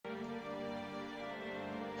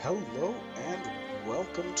Hello and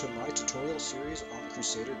welcome to my tutorial series on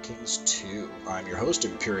Crusader Kings 2. I'm your host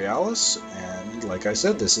Imperialis, and like I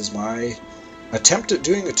said, this is my attempt at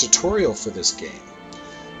doing a tutorial for this game.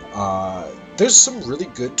 There's some really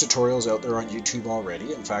good tutorials out there on YouTube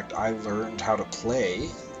already. In fact, I learned how to play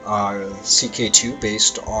CK2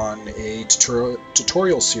 based on a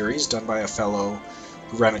tutorial series done by a fellow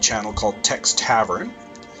who ran a channel called Tex Tavern.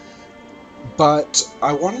 But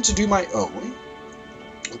I wanted to do my own,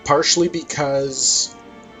 partially because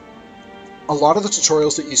a lot of the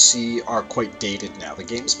tutorials that you see are quite dated now. The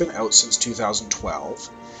game's been out since 2012,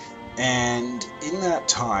 and in that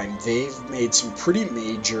time they've made some pretty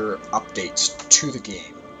major updates to the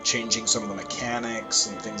game, changing some of the mechanics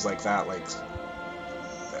and things like that,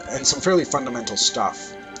 and some fairly fundamental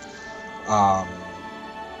stuff that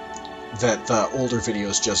the older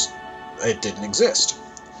videos it didn't exist.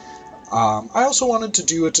 I also wanted to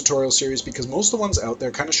do a tutorial series because most of the ones out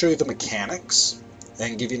there kind of show you the mechanics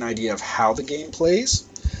and give you an idea of how the game plays,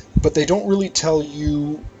 but they don't really tell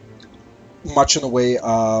you much in the way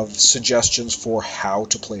of suggestions for how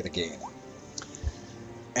to play the game.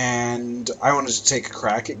 And I wanted to take a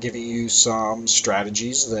crack at giving you some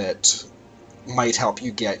strategies that might help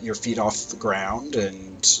you get your feet off the ground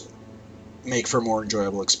and make for a more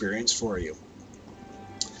enjoyable experience for you.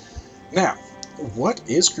 Now, what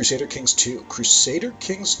is Crusader Kings 2? Crusader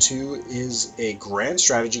Kings 2 is a grand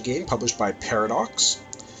strategy game published by Paradox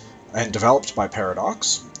and developed by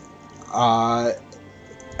Paradox,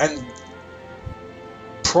 and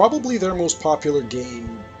probably their most popular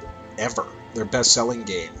game ever, their best-selling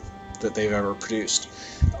game that they've ever produced,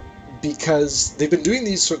 because they've been doing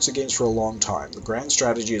these sorts of games for a long time. The grand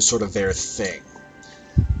strategy is sort of their thing.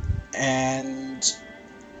 And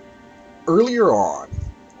earlier on,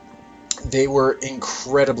 they were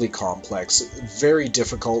incredibly complex, very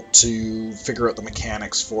difficult to figure out the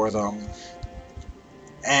mechanics for them,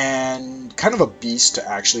 and kind of a beast to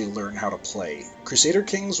actually learn how to play. Crusader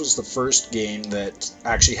Kings was the first game that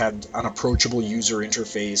actually had an approachable user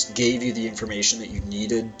interface, gave you the information that you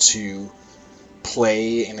needed to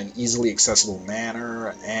play in an easily accessible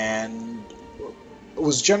manner, and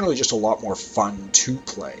was generally just a lot more fun to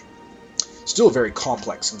play. Still a very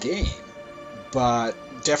complex game, but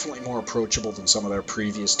definitely more approachable than some of their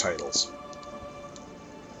previous titles.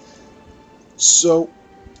 So,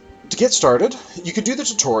 to get started, you could do the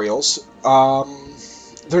tutorials.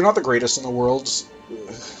 They're not the greatest in the world.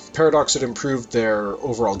 Paradox had improved their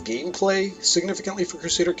overall gameplay significantly for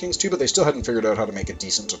Crusader Kings 2, but they still hadn't figured out how to make a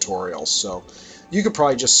decent tutorial, so you could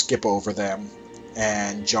probably just skip over them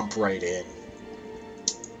and jump right in.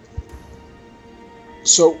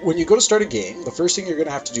 So, when you go to start a game, the first thing you're going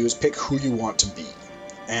to have to do is pick who you want to be.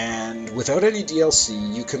 And without any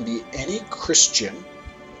DLC, you can be any Christian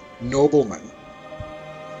nobleman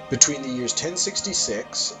between the years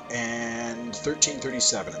 1066 and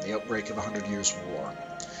 1337, in the outbreak of the 100 Years' War.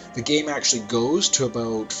 The game actually goes to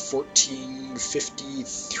about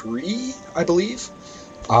 1453, I believe.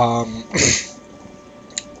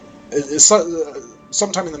 It's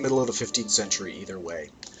sometime in the middle of the 15th century, either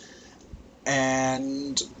way.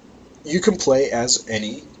 And you can play as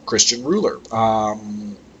any Christian ruler,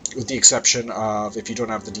 with the exception of, if you don't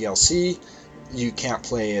have the DLC, you can't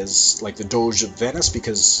play as like the Doge of Venice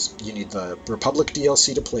because you need the Republic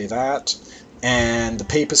DLC to play that, and the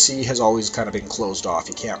papacy has always kind of been closed off.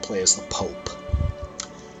 You can't play as the Pope.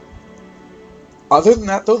 Other than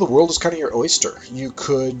that, though, the world is kind of your oyster. You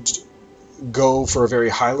could go for a very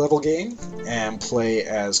high-level game and play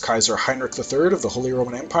as Kaiser Heinrich III of the Holy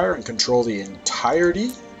Roman Empire and control the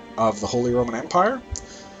entirety of the Holy Roman Empire.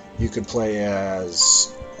 You could play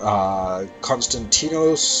as Bailius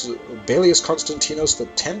Constantinos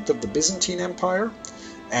X of the Byzantine Empire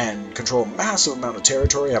and control a massive amount of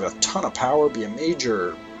territory, have a ton of power, be a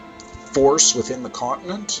major force within the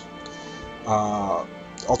continent.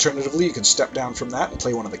 Alternatively, you could step down from that and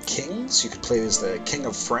play one of the kings. You could play as the King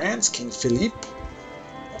of France, King Philippe.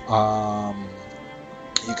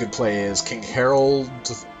 You could play as King Harold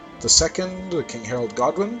II, King Harold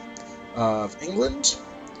Godwin of England.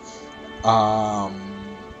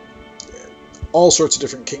 All sorts of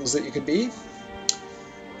different kings that you could be.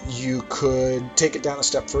 You could take it down a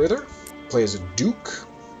step further, play as a duke.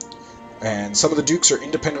 And some of the dukes are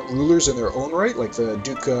independent rulers in their own right, like the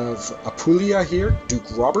Duke of Apulia here, Duke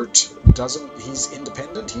Robert. He's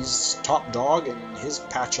independent, he's top dog in his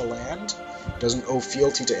patch of land, doesn't owe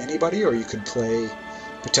fealty to anybody. Or you could play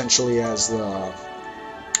potentially as the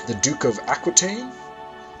Duke of Aquitaine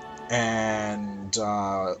and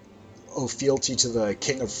owe fealty to the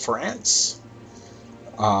King of France.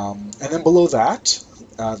 And then below that,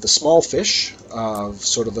 The small fish of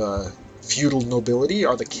sort of the feudal nobility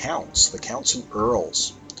are the counts and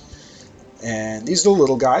earls. And these are the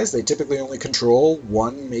little guys. They typically only control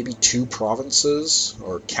one, maybe two provinces,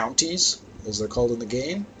 or counties, as they're called in the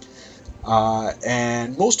game.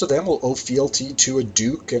 And most of them will owe fealty to a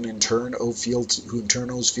duke, and in turn owes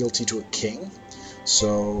fealty to a king.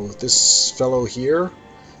 So this fellow here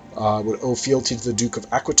would owe fealty to the Duke of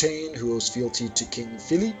Aquitaine, who owes fealty to King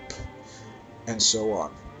Philippe, and so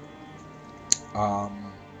on.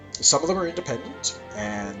 Some of them are independent,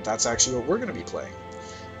 and that's actually what we're going to be playing.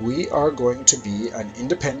 We are going to be an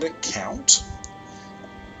independent count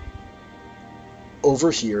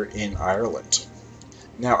over here in Ireland.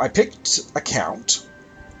 Now, I picked a count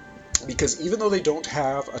because even though they don't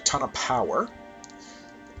have a ton of power,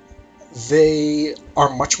 they are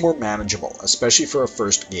much more manageable, especially for a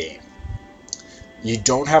first game. You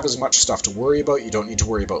don't have as much stuff to worry about. You don't need to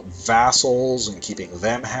worry about vassals and keeping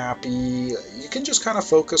them happy. You can just kind of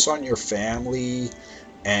focus on your family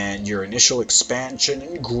and your initial expansion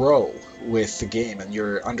and grow with the game, and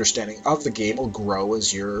your understanding of the game will grow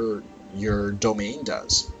as your domain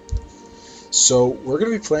does. So we're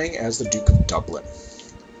going to be playing as the Duke of Dublin.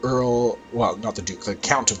 Earl, well, not the Duke, the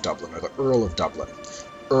Count of Dublin, or the Earl of Dublin.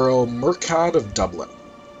 Earl Murchad of Dublin.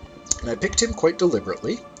 And I picked him quite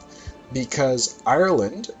deliberately because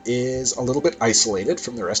Ireland is a little bit isolated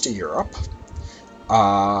from the rest of Europe.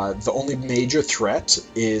 The only major threat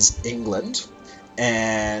is England,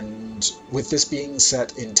 and with this being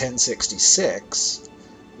set in 1066,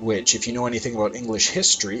 which, if you know anything about English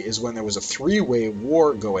history, is when there was a three-way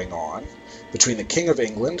war going on between the King of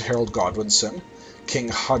England, Harold Godwinson, King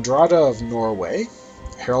Hardrada of Norway,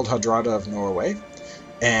 Harold Hardrada of Norway,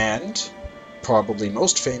 and, probably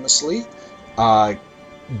most famously,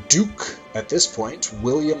 Duke, at this point,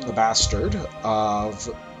 William the Bastard of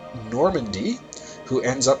Normandy, who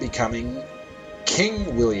ends up becoming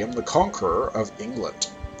King William the Conqueror of England.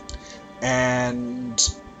 And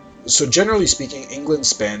so generally speaking, England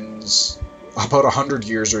spends about 100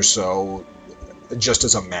 years or so just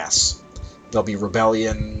as a mess. There'll be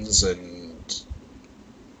rebellions and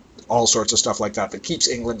all sorts of stuff like that that keeps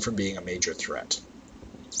England from being a major threat.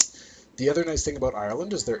 The other nice thing about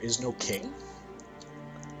Ireland is there is no king,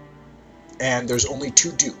 and there's only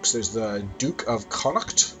two dukes. There's the Duke of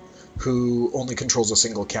Connacht, who only controls a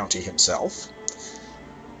single county himself,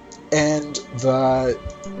 and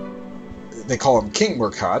they call him King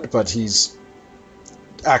Murchad, but he's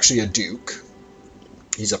actually a duke.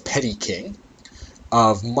 He's a petty king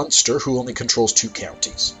of Munster, who only controls two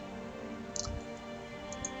counties.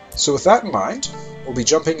 So with that in mind, we'll be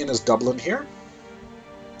jumping in as Dublin here,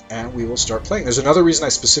 and we will start playing. There's another reason I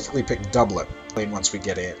specifically picked Dublin, once we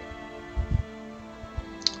get in.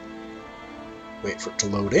 Wait for it to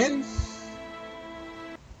load in.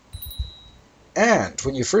 And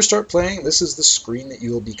when you first start playing, this is the screen that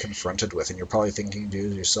you will be confronted with, and you're probably thinking to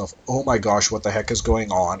yourself, oh my gosh, what the heck is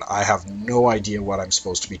going on? I have no idea what I'm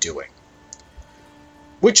supposed to be doing.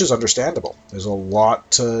 Which is understandable. There's a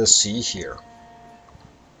lot to see here.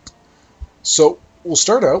 So we'll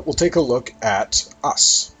start out, we'll take a look at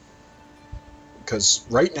us. Because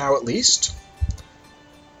right now, at least,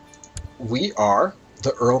 we are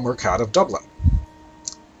the Earl Murchad of Dublin.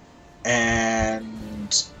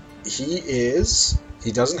 And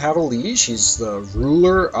he doesn't have a liege. He's the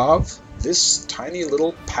ruler of this tiny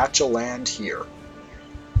little patch of land here.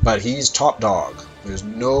 But he's top dog. There's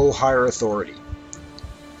no higher authority.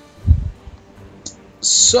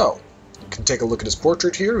 So, you can take a look at his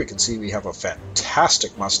portrait here. We can see we have a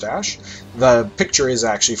fantastic mustache. The picture is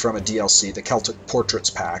actually from a DLC, the Celtic Portraits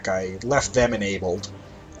pack. I left them enabled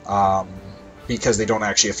because they don't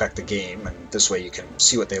actually affect the game, and this way you can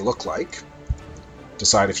see what they look like.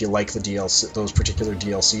 Decide if you like the DLC, those particular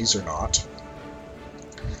DLCs or not.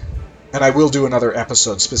 And I will do another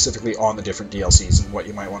episode specifically on the different DLCs and what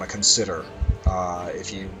you might want to consider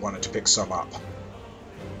if you wanted to pick some up.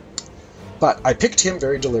 But I picked him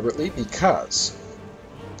very deliberately because,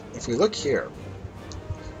 if we look here,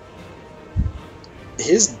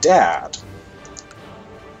 his dad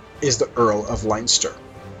is the Earl of Leinster,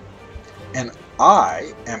 and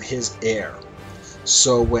I am his heir.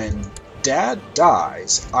 So when Dad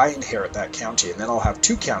dies, I inherit that county, and then I'll have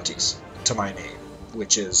two counties to my name,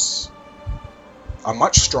 which is a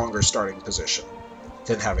much stronger starting position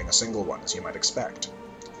than having a single one, as you might expect.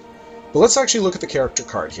 But let's actually look at the character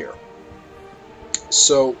card here.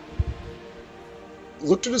 So,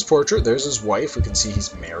 looked at his portrait, there's his wife, we can see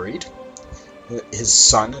he's married. His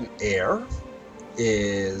son and heir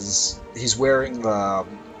he's wearing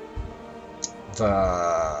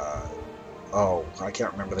oh, I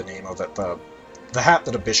can't remember the name of it, the the hat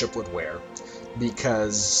that a bishop would wear,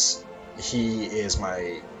 because he is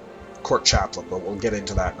my court chaplain, but we'll get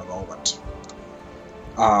into that in a moment.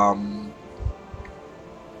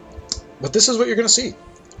 But this is what you're going to see.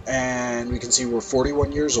 And we can see we're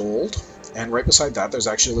 41 years old, and right beside that there's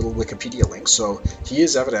actually a little Wikipedia link, so he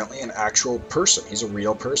is evidently an actual person. He's a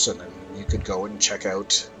real person, and you could go and check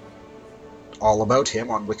out all about him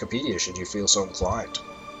on Wikipedia should you feel so inclined.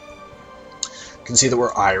 You can see that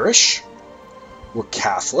we're Irish, we're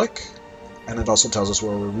Catholic, and it also tells us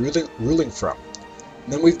where we're ruling from.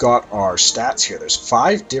 And then we've got our stats here. There's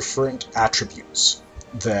 5 different attributes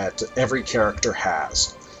that every character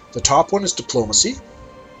has. The top one is diplomacy,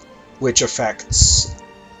 which affects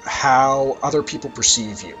how other people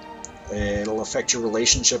perceive you. It'll affect your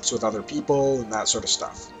relationships with other people and that sort of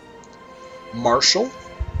stuff. Martial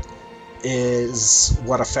is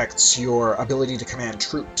what affects your ability to command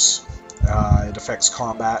troops. It affects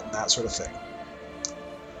combat and that sort of thing.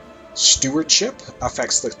 Stewardship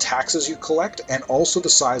affects the taxes you collect and also the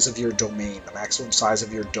size of your domain, the maximum size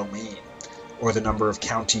of your domain, or the number of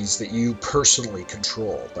counties that you personally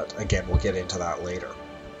control. But again, we'll get into that later.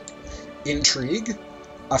 Intrigue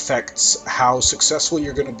affects how successful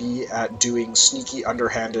you're going to be at doing sneaky,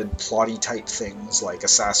 underhanded, plotty type things like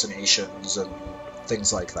assassinations and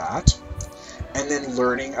things like that. And then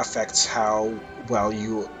learning affects how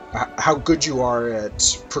good you are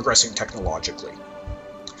at progressing technologically.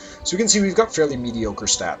 So we can see we've got fairly mediocre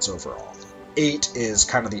stats overall. 8 is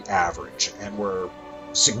kind of the average, and we're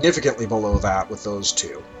significantly below that with those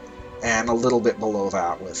two, and a little bit below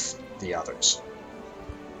that with the others.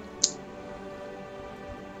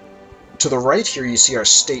 To the right here you see our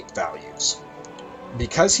state values.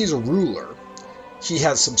 Because he's a ruler, he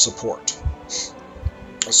has some support.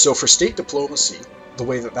 So for state diplomacy, the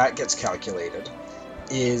way that gets calculated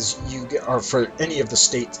is for any of the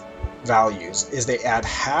state values, is they add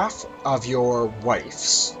half of your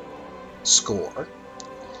wife's score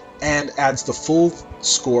and adds the full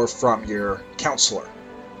score from your counselor.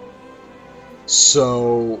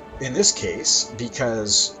 So in this case,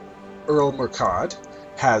 because Earl Mercad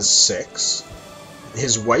has 6,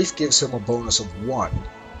 his wife gives him a bonus of 1,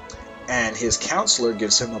 and his counselor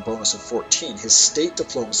gives him a bonus of 14. His state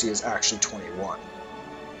diplomacy is actually 21.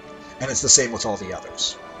 And it's the same with all the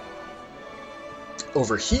others.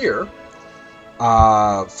 Over here,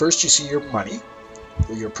 first you see your money,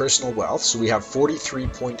 your personal wealth. So we have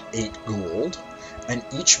 43.8 gold, and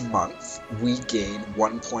each month we gain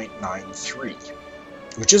 1.93,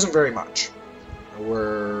 which isn't very much.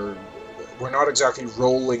 We're not exactly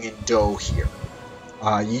rolling in dough here.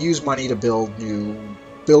 You use money to build new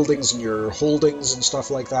buildings in your holdings and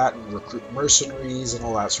stuff like that, and recruit mercenaries and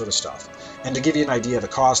all that sort of stuff. And to give you an idea, the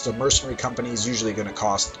cost of mercenary company is usually going to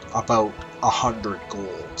cost about 100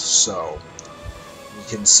 gold. So you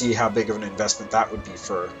can see how big of an investment that would be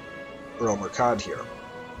for Earl Mercad here.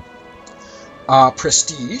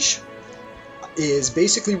 Prestige is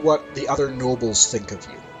basically what the other nobles think of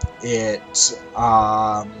you.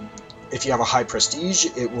 If you have a high prestige,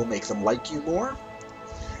 it will make them like you more.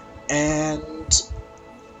 And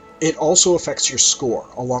it also affects your score,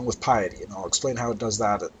 along with piety. And I'll explain how it does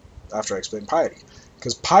that after I explain piety.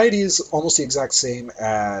 Because piety is almost the exact same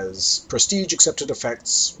as prestige, except it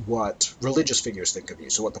affects what religious figures think of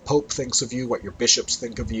you. So what the Pope thinks of you, what your bishops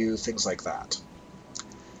think of you, things like that.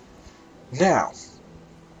 Now,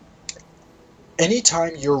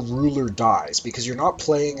 anytime your ruler dies, because you're not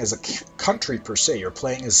playing as a country per se, you're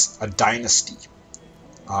playing as a dynasty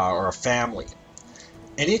or a family.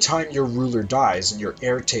 Anytime your ruler dies and your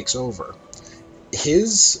heir takes over,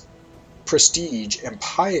 his prestige and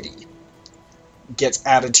piety gets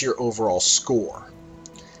added to your overall score.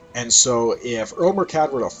 And so if Earl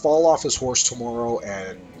Mercad were to fall off his horse tomorrow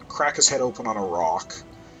and crack his head open on a rock,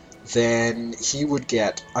 then he would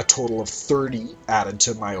get a total of 30 added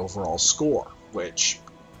to my overall score, which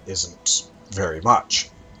isn't very much.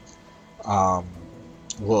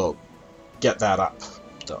 We'll get that up,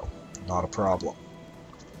 though. Not a problem.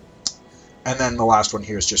 And then the last one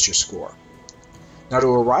here is just your score. Now to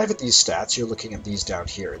arrive at these stats, you're looking at these down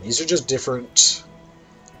here. And these are just different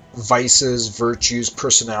vices, virtues,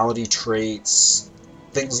 personality traits,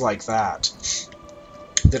 things like that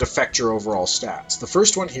affect your overall stats. The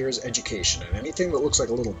first one here is education, and anything that looks like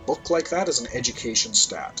a little book like that is an education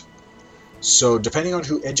stat. So depending on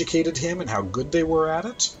who educated him and how good they were at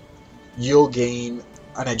it, you'll gain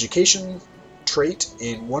an education trait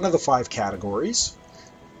in one of the 5 categories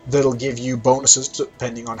that'll give you bonuses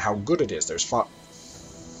depending on how good it is. There's 4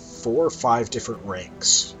 or 5 different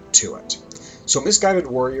ranks to it. So Misguided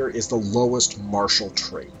Warrior is the lowest martial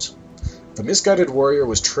trait. The misguided warrior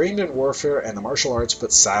was trained in warfare and the martial arts,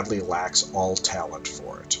 but sadly lacks all talent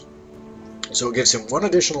for it. So it gives him 1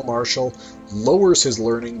 additional martial, lowers his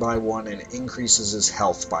learning by 1, and increases his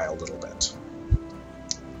health by a little bit.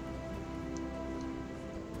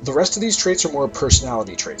 The rest of these traits are more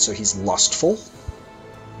personality traits. So he's lustful,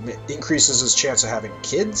 increases his chance of having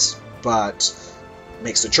kids, but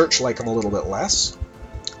makes the church like him a little bit less.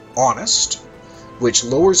 Honest, which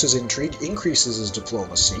lowers his intrigue, increases his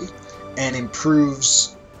diplomacy, and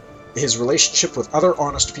improves his relationship with other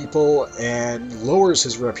honest people, and lowers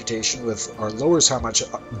his reputation or lowers how much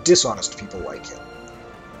dishonest people like him.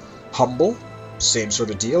 Humble, same sort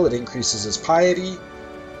of deal. It increases his piety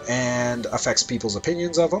and affects people's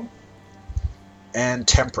opinions of him. And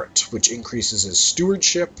temperate, which increases his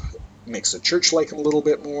stewardship, makes the church like him a little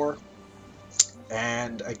bit more,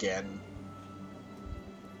 and again,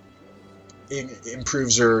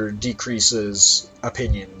 improves or decreases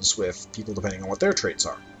opinions with people depending on what their traits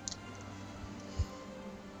are.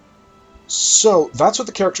 So that's what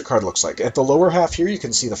the character card looks like. At the lower half here you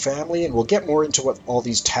can see the family, and we'll get more into what all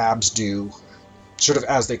these tabs do sort of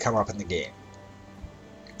as they come up in the game.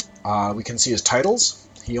 We can see his titles.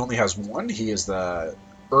 He only has 1. He is the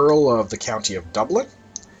Earl of the County of Dublin,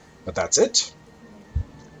 but that's it.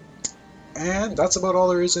 And that's about all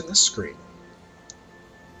there is in this screen.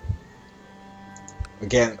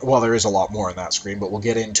 Again, well, there is a lot more on that screen, but we'll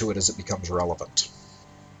get into it as it becomes relevant.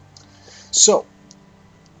 So,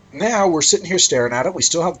 now we're sitting here staring at it. We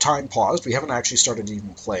still have time paused. We haven't actually started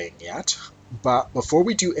even playing yet. But before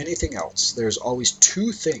we do anything else, there's always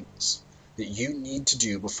 2 things that you need to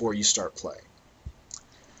do before you start playing.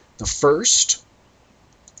 The first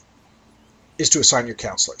is to assign your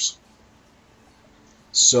counselors.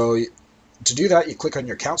 So to do that, you click on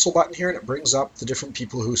your counsel button here, and it brings up the different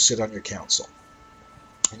people who sit on your council.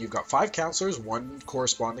 And you've got 5 counselors, 1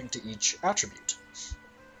 corresponding to each attribute.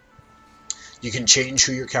 You can change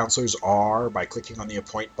who your counselors are by clicking on the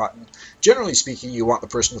appoint button. Generally speaking, you want the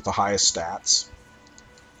person with the highest stats.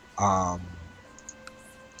 And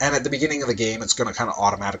at the beginning of the game, it's going to kind of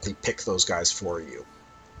automatically pick those guys for you.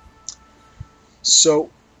 So,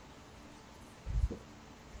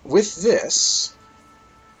 with this,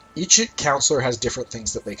 each counselor has different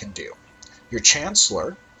things that they can do. Your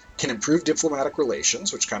chancellor can improve diplomatic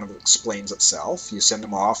relations, which kind of explains itself. You send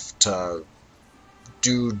them off to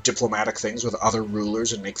do diplomatic things with other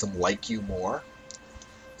rulers and make them like you more.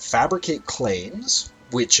 Fabricate claims,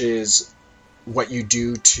 which is what you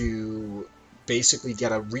do to basically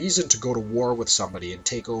get a reason to go to war with somebody and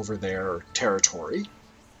take over their territory.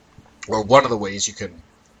 Or one of the ways you can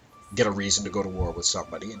get a reason to go to war with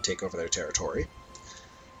somebody and take over their territory.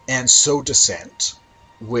 And sow dissent,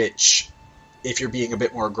 which, if you're being a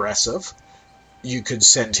bit more aggressive, you could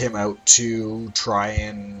send him out to try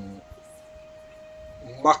and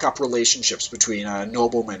muck up relationships between a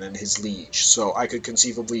nobleman and his liege. So I could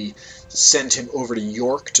conceivably send him over to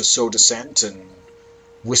York to sow dissent and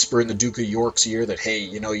whisper in the Duke of York's ear that, hey,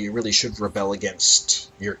 you know, you really should rebel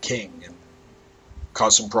against your king, and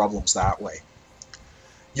cause some problems that way.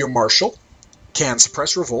 Your marshal can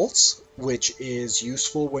suppress revolts, which is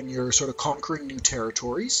useful when you're sort of conquering new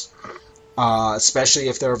territories, especially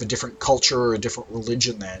if they're of a different culture or a different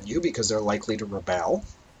religion than you, because they're likely to rebel.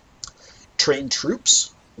 Train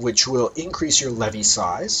troops, which will increase your levy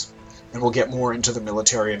size, and we'll get more into the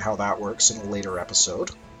military and how that works in a later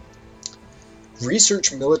episode.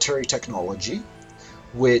 Research military technology,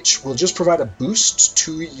 which will just provide a boost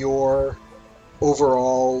to your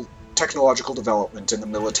overall technological development in the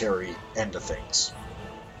military end of things.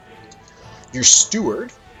 Your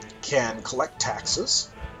steward can collect taxes,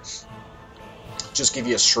 just give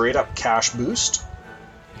you a straight up cash boost.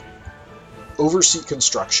 Oversee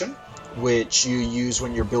construction, which you use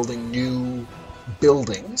when you're building new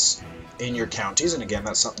buildings in your counties, and again,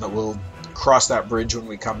 that's something that we'll cross that bridge when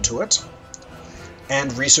we come to it.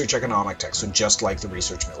 And research economic tech, so just like the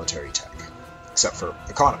research military tech, except for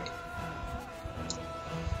economy.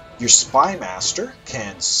 Your spy master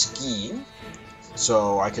can scheme,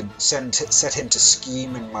 so I could set him to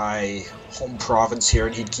scheme in my home province here,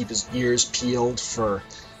 and he'd keep his ears peeled for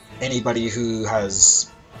anybody who has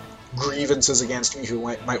grievances against me, who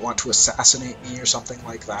might want to assassinate me or something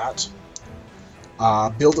like that.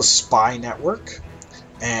 Build a spy network,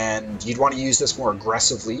 and you'd want to use this more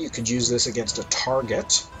aggressively. You could use this against a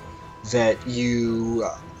target that you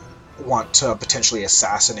want to potentially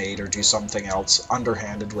assassinate or do something else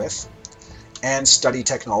underhanded with. And study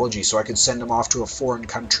technology, so I could send him off to a foreign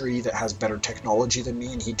country that has better technology than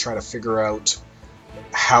me, and he'd try to figure out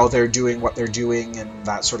how they're doing what they're doing and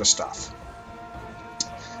that sort of stuff.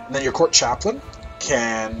 And then your court chaplain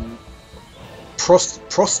can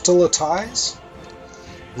proselytize,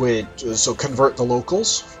 so convert the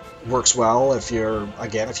locals. Works well if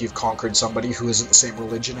you've conquered somebody who isn't the same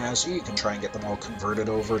religion as you. You can try and get them all converted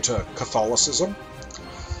over to Catholicism.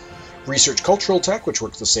 Research cultural tech, which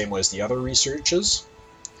works the same way as the other researches.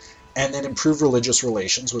 And then improve religious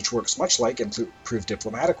relations, which works much like improve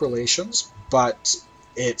diplomatic relations, but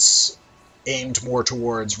it's aimed more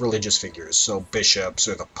towards religious figures, so bishops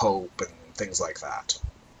or the Pope and things like that.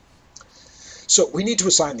 So we need to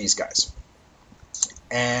assign these guys.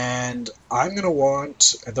 And I'm going to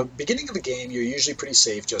want, at the beginning of the game, you're usually pretty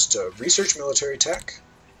safe just to research military tech,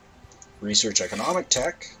 research economic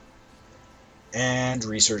tech, and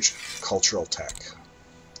research cultural tech.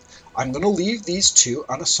 I'm going to leave these two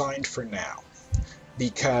unassigned for now,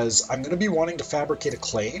 because I'm going to be wanting to fabricate a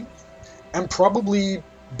claim and probably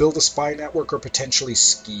build a spy network or potentially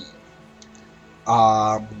scheme.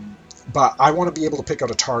 But I want to be able to pick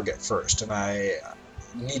out a target first, and I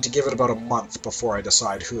need to give it about a month before I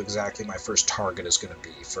decide who exactly my first target is going to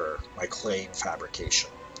be for my claim fabrication.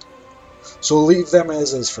 So we'll leave them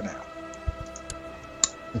as is for now.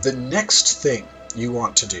 The next thing you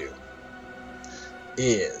want to do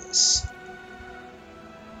is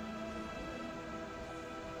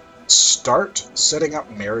start setting up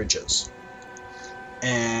marriages.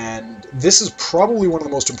 And this is probably one of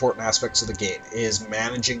the most important aspects of the game, is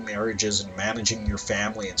managing marriages and managing your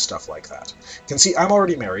family and stuff like that. You can see I'm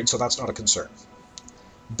already married, so that's not a concern.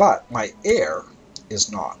 But my heir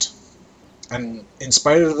is not. And in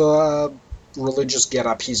spite of the religious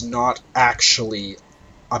get-up, he's not actually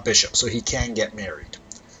a bishop, so he can get married.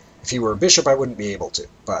 If he were a bishop, I wouldn't be able to,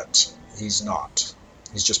 but he's not.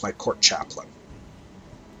 He's just my court chaplain.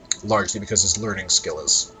 Largely because his learning skill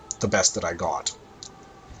is the best that I got.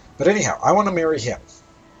 But anyhow, I want to marry him,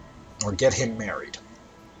 or get him married.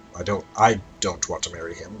 I don't want to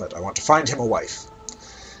marry him, but I want to find him a wife.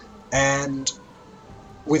 And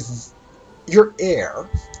with your heir,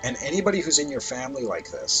 and anybody who's in your family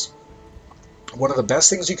like this, one of the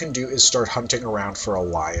best things you can do is start hunting around for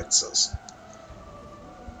alliances.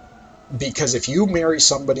 Because if you marry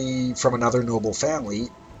somebody from another noble family,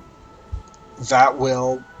 that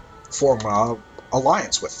will form a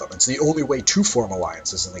alliance with them. It's the only way to form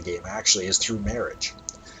alliances in the game, actually, is through marriage.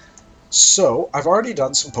 So I've already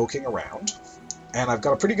done some poking around, and I've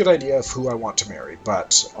got a pretty good idea of who I want to marry,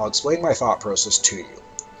 but I'll explain my thought process to you.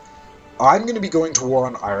 I'm going to be going to war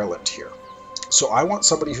on Ireland here, so I want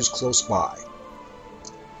somebody who's close by,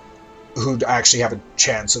 who'd actually have a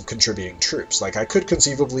chance of contributing troops. Like, I could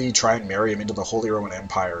conceivably try and marry him into the Holy Roman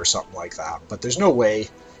Empire or something like that, but there's no way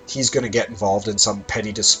he's going to get involved in some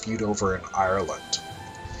petty dispute over in Ireland.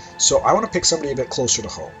 So I want to pick somebody a bit closer to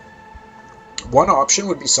home. One option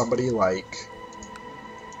would be somebody like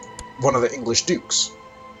one of the English dukes.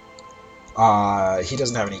 He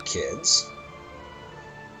doesn't have any kids.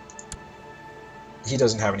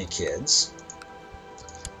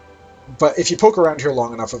 But if you poke around here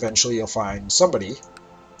long enough, eventually you'll find somebody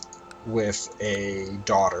with a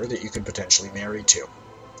daughter that you could potentially marry to.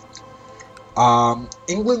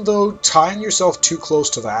 England, though, tying yourself too close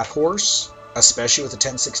to that horse, especially with a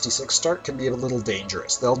 1066 start, can be a little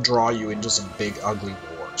dangerous. They'll draw you into some big, ugly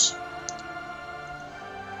wars.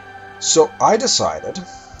 So I decided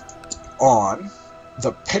on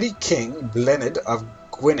the petty king Blenhead of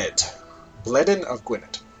Gwynedd.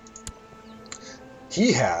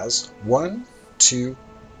 He has 1, 2,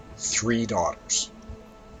 3 daughters.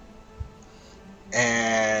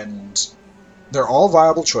 And they're all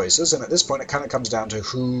viable choices, and at this point it kind of comes down to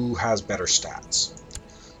who has better stats.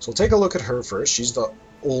 So we'll take a look at her first. She's the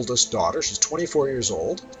oldest daughter. She's 24 years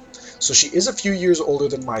old. So she is a few years older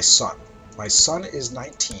than my son. My son is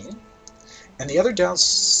 19. And the other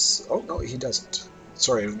oh, no, he doesn't.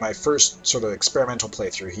 Sorry, my first sort of experimental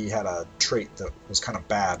playthrough, he had a trait that was kind of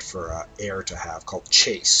bad for an heir to have called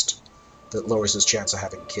chaste, that lowers his chance of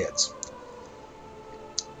having kids.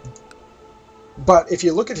 But if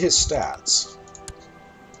you look at his stats,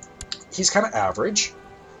 he's kind of average,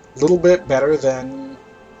 a little bit better than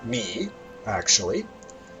me, actually.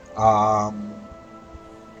 And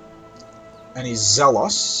he's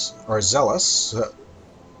zealous,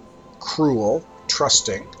 cruel,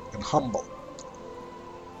 trusting, and humble.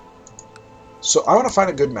 So I want to find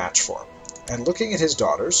a good match for him. And looking at his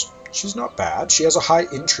daughters, she's not bad. She has a high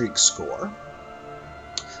intrigue score.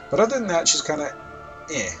 But other than that, she's kind of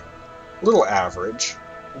a little average.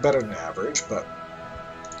 Better than average, but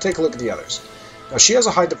take a look at the others. Now, she has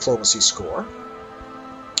a high diplomacy score.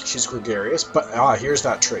 She's gregarious, but here's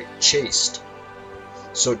that trait, chaste.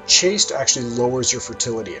 So chaste actually lowers your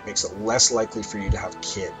fertility. It makes it less likely for you to have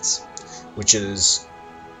kids, which is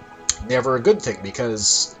never a good thing,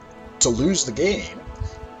 because to lose the game,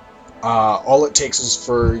 all it takes is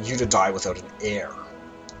for you to die without an heir.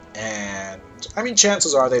 And, I mean,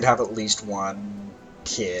 chances are they'd have at least one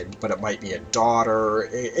kid, but it might be a daughter.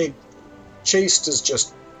 Chaste is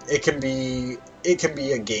just, it can be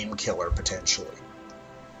a game killer, potentially.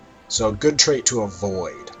 So, a good trait to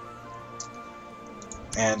avoid.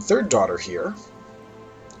 And third daughter here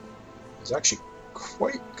is actually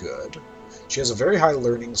quite good. She has a very high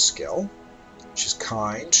learning skill. She's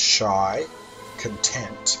kind, shy,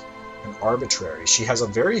 content, and arbitrary. She has a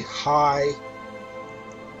very high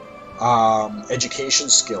education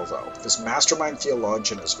skill, though. This mastermind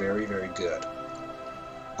theologian is very, very good.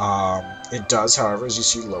 It does, however, as you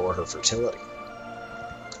see, lower her fertility.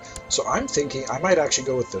 So I'm thinking I might actually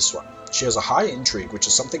go with this one. She has a high intrigue, which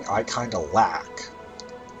is something I kind of lack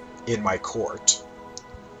in my court.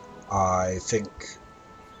 I think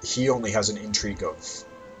he only has an intrigue of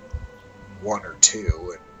 1 or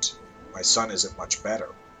 2, and my son isn't much better.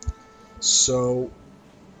 So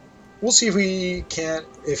we'll see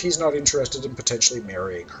if he's not interested in potentially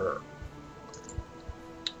marrying her.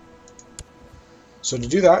 So to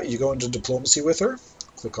do that, you go into diplomacy with her,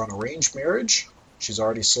 click on arrange marriage. She's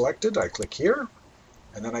already selected. I click here,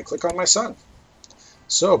 and then I click on my son.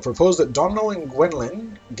 So, propose that Domhnall and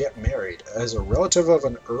Gwendolyn get married. As a relative of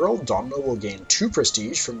an Earl, Domhnall will gain 2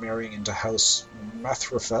 prestige from marrying into House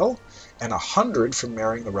Mathrafel, and 100 from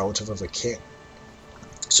marrying the relative of a king.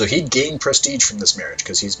 So he'd gain prestige from this marriage,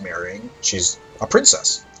 because she's a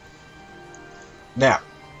princess. Now,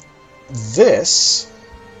 this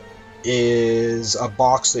is a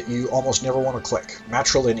box that you almost never want to click,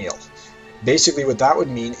 matrilineal. Basically what that would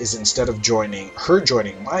mean is instead of joining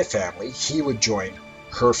my family, he would join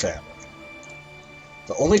her family.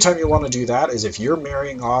 The only time you want to do that is if you're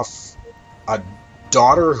marrying off a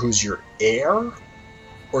daughter who's your heir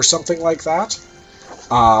or something like that.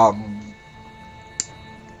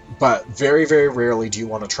 But very, very rarely do you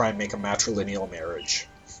want to try and make a matrilineal marriage.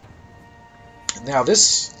 Now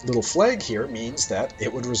this little flag here means that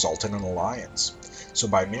it would result in an alliance. So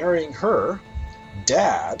by marrying her,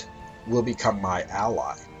 Dad will become my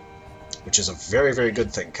ally, which is a very, very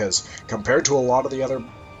good thing, because compared to a lot of the other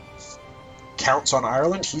counts on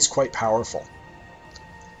Ireland, he's quite powerful.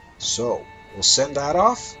 So we'll send that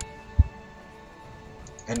off.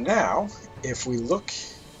 And now, if we look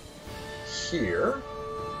here,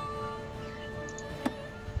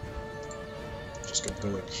 just going to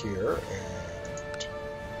go in here,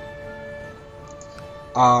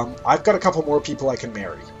 and I've got a couple more people I can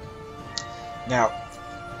marry. Now,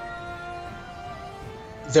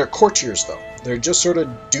 they're courtiers, though. They're just sort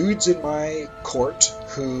of dudes in my court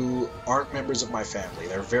who aren't members of my family.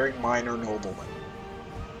 They're very minor noblemen.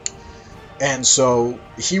 And so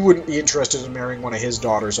he wouldn't be interested in marrying one of his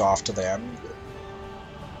daughters off to them.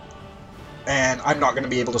 And I'm not going to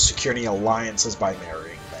be able to secure any alliances by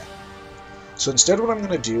marrying them. So instead what I'm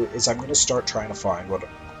going to do is I'm going to start trying to find what are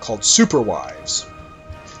called super wives.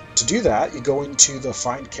 To do that, you go into the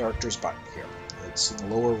Find Characters button here. It's in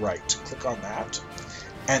the lower right. Click on that.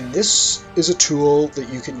 And this is a tool that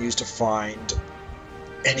you can use to find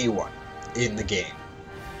anyone in the game.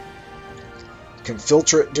 You can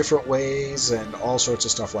filter it different ways and all sorts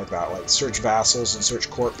of stuff like that. Like search vassals and search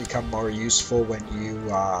court become more useful when you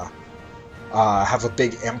have a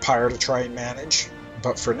big empire to try and manage.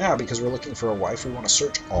 But for now, because we're looking for a wife, we want to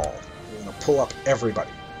search all. We want to pull up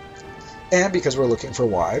everybody. And because we're looking for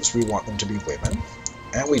wives, we want them to be women.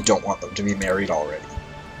 And we don't want them to be married already.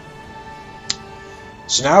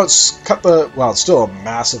 So now it's it's still a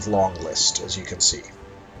massive long list, as you can see.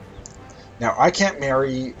 Now, I can't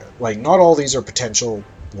marry, not all these are potential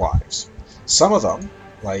wives. Some of them,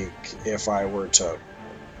 if I were to,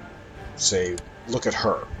 say, look at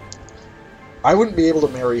her, I wouldn't be able to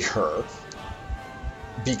marry her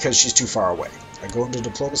because she's too far away. I go into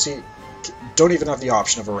diplomacy, don't even have the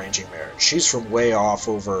option of arranging marriage. She's from way off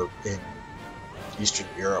over in Eastern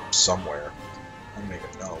Europe somewhere. I don't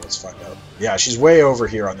even know. Let's find out. Yeah, she's way over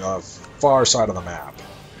here on the far side of the map.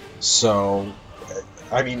 So,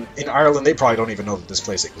 I mean, in Ireland, they probably don't even know that this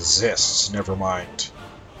place exists. Never mind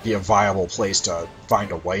be a viable place to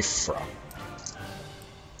find a wife from.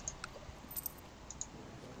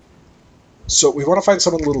 So we want to find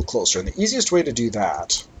someone a little closer. And the easiest way to do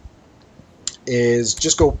that is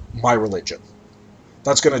just go my religion.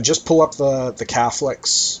 That's going to just pull up the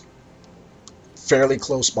Catholics fairly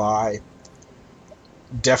close by.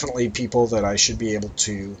 Definitely people that I should be able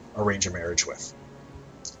to arrange a marriage with.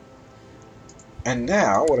 And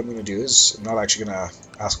now what I'm going to do is, I'm not actually going to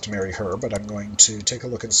ask to marry her, but I'm going to take a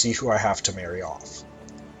look and see who I have to marry off.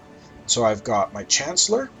 So I've got my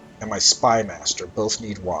Chancellor, and my spy master both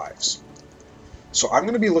need wives. So I'm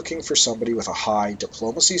going to be looking for somebody with a high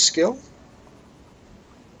diplomacy skill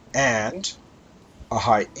and a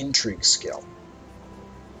high intrigue skill.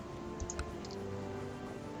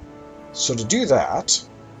 So to do that,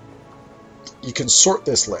 you can sort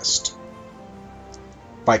this list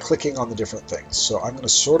by clicking on the different things. So I'm going to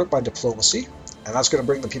sort it by diplomacy, and that's going to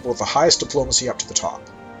bring the people with the highest diplomacy up to the top.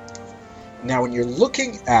 Now when you're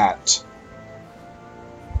looking at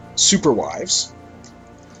super wives,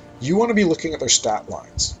 you want to be looking at their stat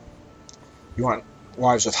lines. You want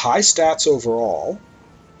wives with high stats overall,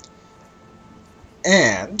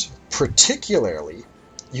 and particularly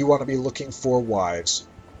you want to be looking for wives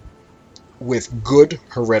with good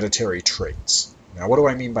hereditary traits. Now what do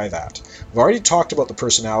I mean by that? We've already talked about the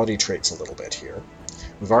personality traits a little bit here.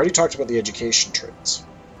 We've already talked about the education traits.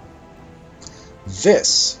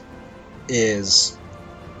 This is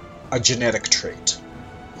a genetic trait.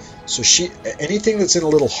 So anything that's in a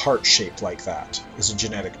little heart shape like that is a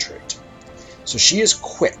genetic trait. So she is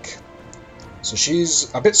quick. So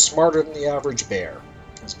she's a bit smarter than the average bear.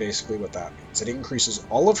 That's basically what that means. It increases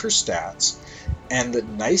all of her stats, and the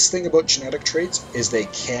nice thing about genetic traits is they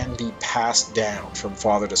can be passed down from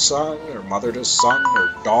father to son, or mother to son,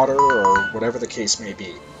 or daughter, or whatever the case may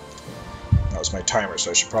be. That was my timer,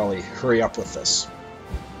 so I should probably hurry up with this.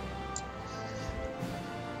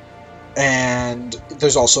 And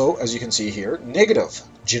there's also, as you can see here, negative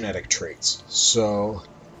genetic traits. So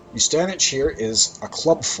Ustanich here is a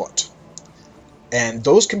clubfoot. And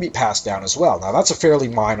those can be passed down as well. Now that's a fairly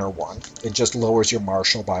minor one. It just lowers your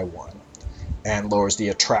martial by 1 and lowers the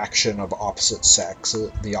attraction of the opposite sex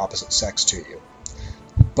to you.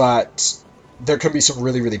 But there can be some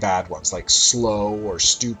really, really bad ones, like slow or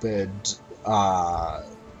stupid.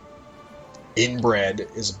 Inbred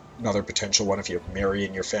is another potential one if you marry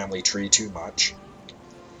in your family tree too much.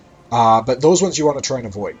 But those ones you want to try and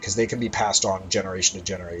avoid, because they can be passed on generation to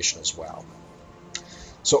generation as well.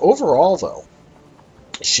 So overall, though,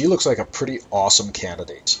 she looks like a pretty awesome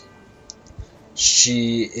candidate.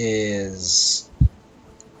 She is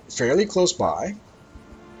fairly close by.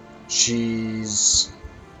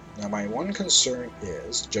 Now my one concern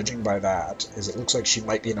is, judging by that, is it looks like she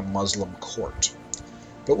might be in a Muslim court.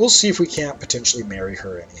 But we'll see if we can't potentially marry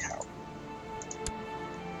her anyhow.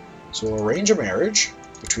 So we'll arrange a marriage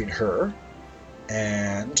between her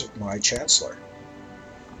and my chancellor.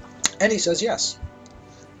 And he says yes.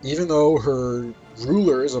 Even though her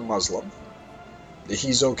ruler is a Muslim,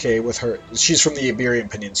 he's okay with her. She's from the Iberian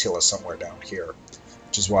Peninsula somewhere down here,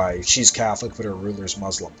 which is why she's Catholic, but her ruler's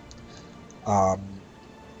Muslim.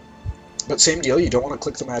 But same deal, you don't want to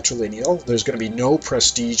click the matrilineal. There's going to be no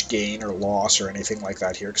prestige gain or loss or anything like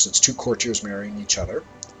that here, because it's 2 courtiers marrying each other.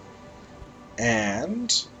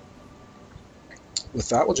 And with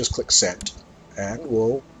that, we'll just click send, and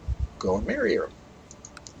we'll go and marry her.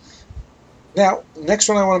 Now, next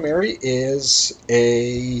one I want to marry is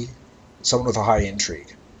someone with a high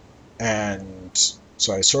intrigue. And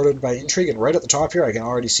so I sorted by intrigue, and right at the top here I can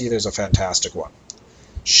already see there's a fantastic one.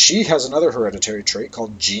 She has another hereditary trait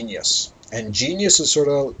called genius. And genius is sort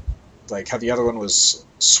of like how the other one was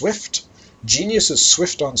swift. Genius is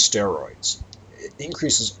swift on steroids. It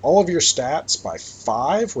increases all of your stats by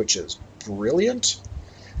 5, which is brilliant.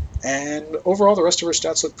 And overall, the rest of her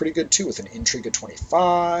stats look pretty good too, with an intrigue of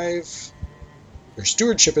 25. Her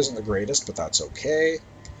stewardship isn't the greatest, but that's okay.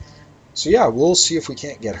 So yeah, we'll see if we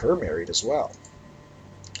can't get her married as well.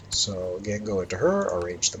 So again, go into her,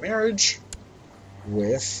 arrange the marriage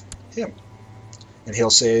with him. And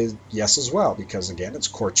he'll say yes as well, because again, it's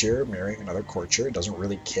courtier marrying another courtier. It doesn't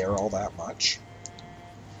really care all that much.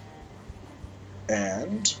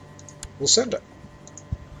 And we'll send it.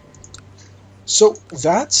 So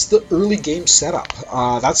that's the early game setup.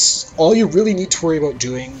 That's all you really need to worry about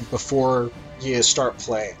doing before you start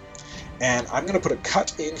playing. And I'm going to put a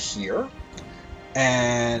cut in here.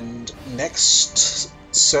 And next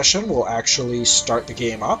session, we'll actually start the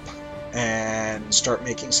game up and start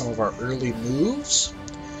making some of our early moves.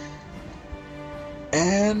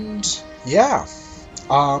 And yeah,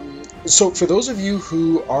 so for those of you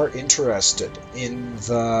who are interested in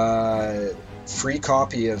the free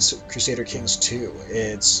copy of Crusader Kings 2,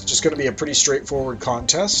 it's just going to be a pretty straightforward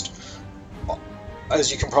contest.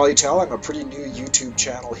 As you can probably tell, I'm a pretty new YouTube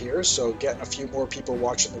channel here, so getting a few more people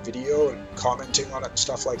watching the video and commenting on it and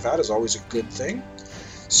stuff like that is always a good thing.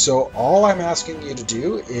 So all I'm asking you to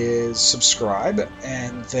do is subscribe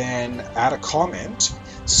and then add a comment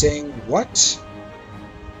saying what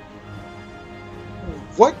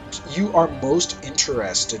you are most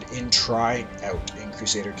interested in trying out in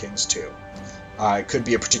Crusader Kings 2. It could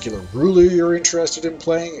be a particular ruler you're interested in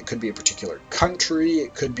playing. It could be a particular country.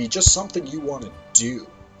 It could be just something you want to do.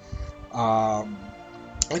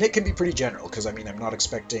 And it can be pretty general, because I mean, I'm not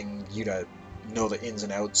expecting you to know the ins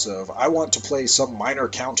and outs of, I want to play some minor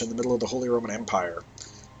count in the middle of the Holy Roman Empire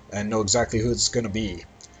and know exactly who it's going to be,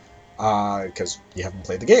 because you haven't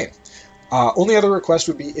played the game. Only other request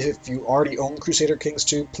would be, if you already own Crusader Kings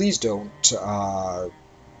 2, please don't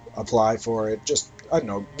apply for it. Just, I don't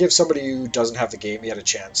know, give somebody who doesn't have the game yet a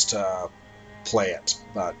chance to play it.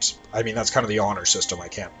 But, I mean, that's kind of the honor system. I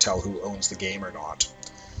can't tell who owns the game or not.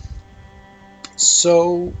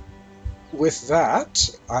 So, with that,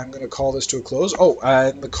 I'm going to call this to a close. Oh,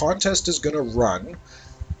 and the contest is going to run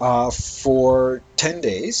for 10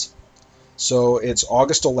 days. So it's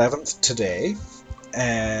August 11th today,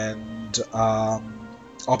 and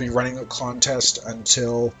I'll be running a contest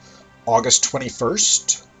until August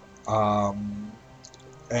 21st.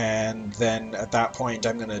 And then at that point,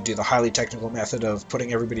 I'm going to do the highly technical method of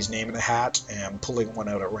putting everybody's name in a hat and pulling one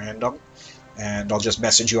out at random. And I'll just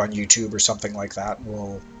message you on YouTube or something like that,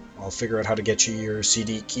 and I'll figure out how to get you your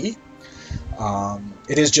CD key.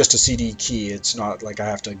 It is just a CD key. It's not like I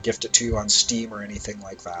have to gift it to you on Steam or anything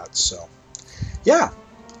like that. So, yeah.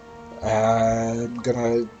 I'm going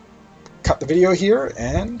to cut the video here,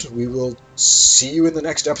 and we will see you in the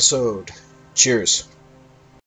next episode. Cheers.